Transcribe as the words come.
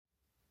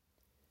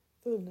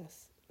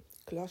Fullness.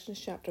 Colossians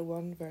chapter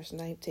 1 verse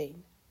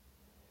 19.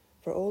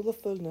 For all the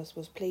fullness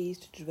was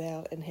pleased to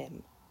dwell in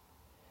him.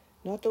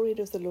 Not only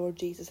does the Lord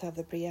Jesus have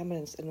the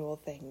preeminence in all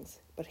things,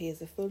 but he is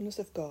the fullness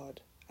of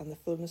God, and the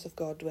fullness of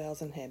God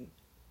dwells in him.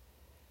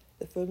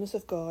 The fullness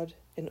of God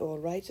in all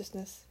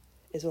righteousness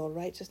is all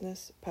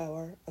righteousness,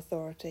 power,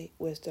 authority,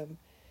 wisdom,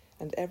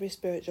 and every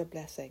spiritual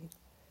blessing,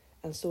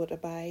 and so it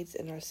abides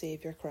in our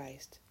Saviour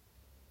Christ.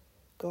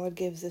 God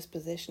gives this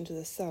position to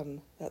the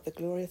Son, that the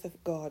glory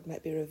of God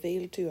might be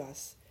revealed to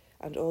us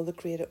and all the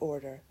created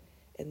order,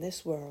 in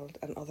this world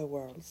and other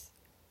worlds.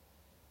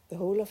 The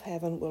whole of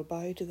heaven will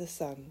bow to the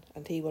Son,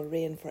 and he will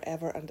reign for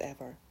ever and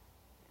ever.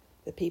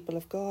 The people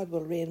of God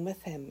will reign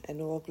with him in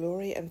all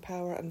glory and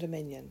power and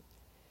dominion.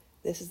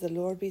 This is the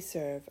Lord we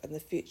serve, and the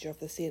future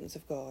of the saints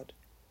of God.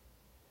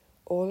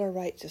 All our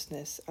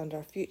righteousness and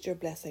our future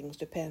blessings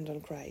depend on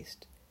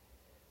Christ.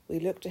 We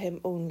look to him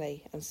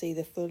only and see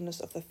the fullness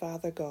of the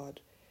Father God,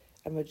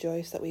 and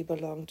rejoice that we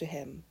belong to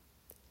him.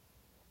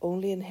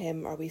 Only in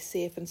him are we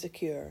safe and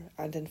secure,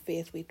 and in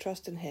faith we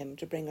trust in him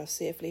to bring us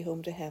safely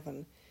home to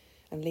heaven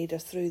and lead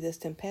us through this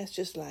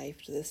tempestuous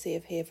life to the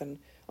safe haven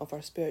of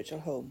our spiritual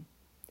home.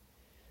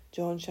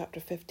 John chapter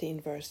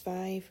 15 verse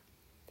 5.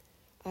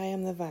 I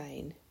am the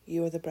vine,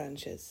 you are the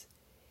branches.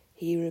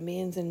 He who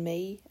remains in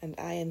me and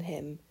I in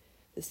him,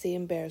 the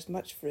same bears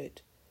much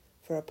fruit,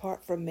 for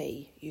apart from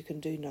me you can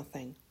do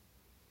nothing.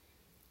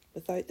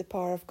 Without the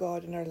power of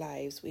God in our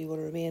lives, we will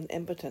remain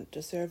impotent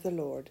to serve the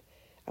Lord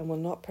and will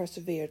not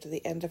persevere to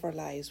the end of our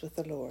lives with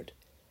the Lord.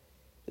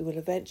 We will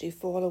eventually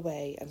fall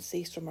away and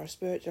cease from our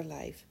spiritual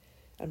life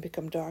and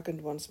become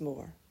darkened once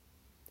more.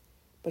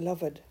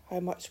 Beloved, how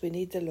much we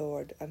need the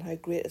Lord and how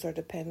great is our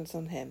dependence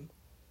on him.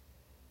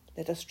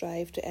 Let us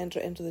strive to enter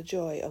into the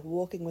joy of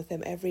walking with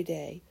him every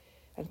day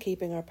and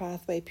keeping our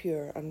pathway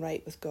pure and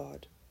right with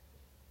God.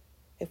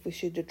 If we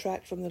should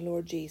detract from the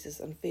Lord Jesus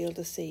and fail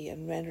to see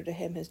and render to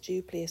him his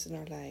due place in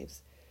our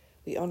lives,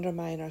 we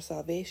undermine our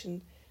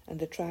salvation and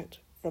detract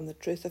from the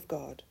truth of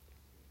God.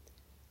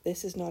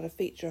 This is not a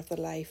feature of the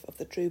life of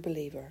the true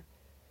believer,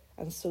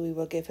 and so we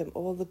will give him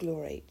all the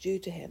glory due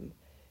to him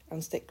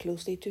and stick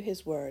closely to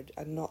his word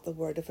and not the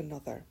word of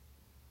another.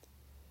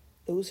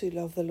 Those who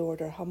love the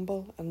Lord are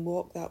humble and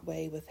walk that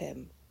way with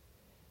him.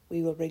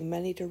 We will bring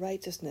many to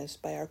righteousness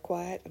by our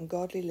quiet and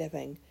godly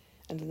living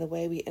and in the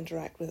way we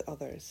interact with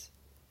others.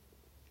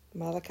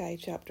 Malachi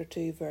chapter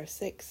 2 verse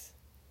 6.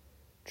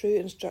 True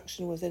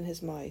instruction was in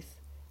his mouth,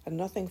 and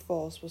nothing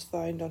false was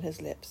found on his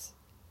lips.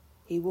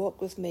 He walked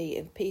with me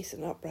in peace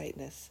and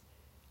uprightness,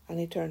 and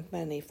he turned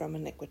many from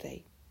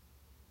iniquity.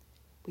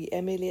 We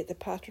emulate the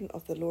pattern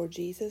of the Lord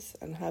Jesus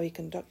and how he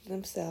conducted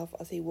himself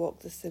as he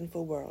walked this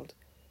sinful world.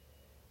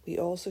 We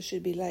also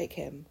should be like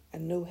him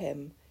and know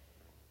him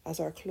as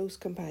our close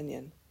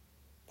companion,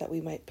 that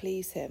we might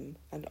please him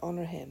and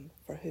honour him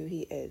for who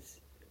he is.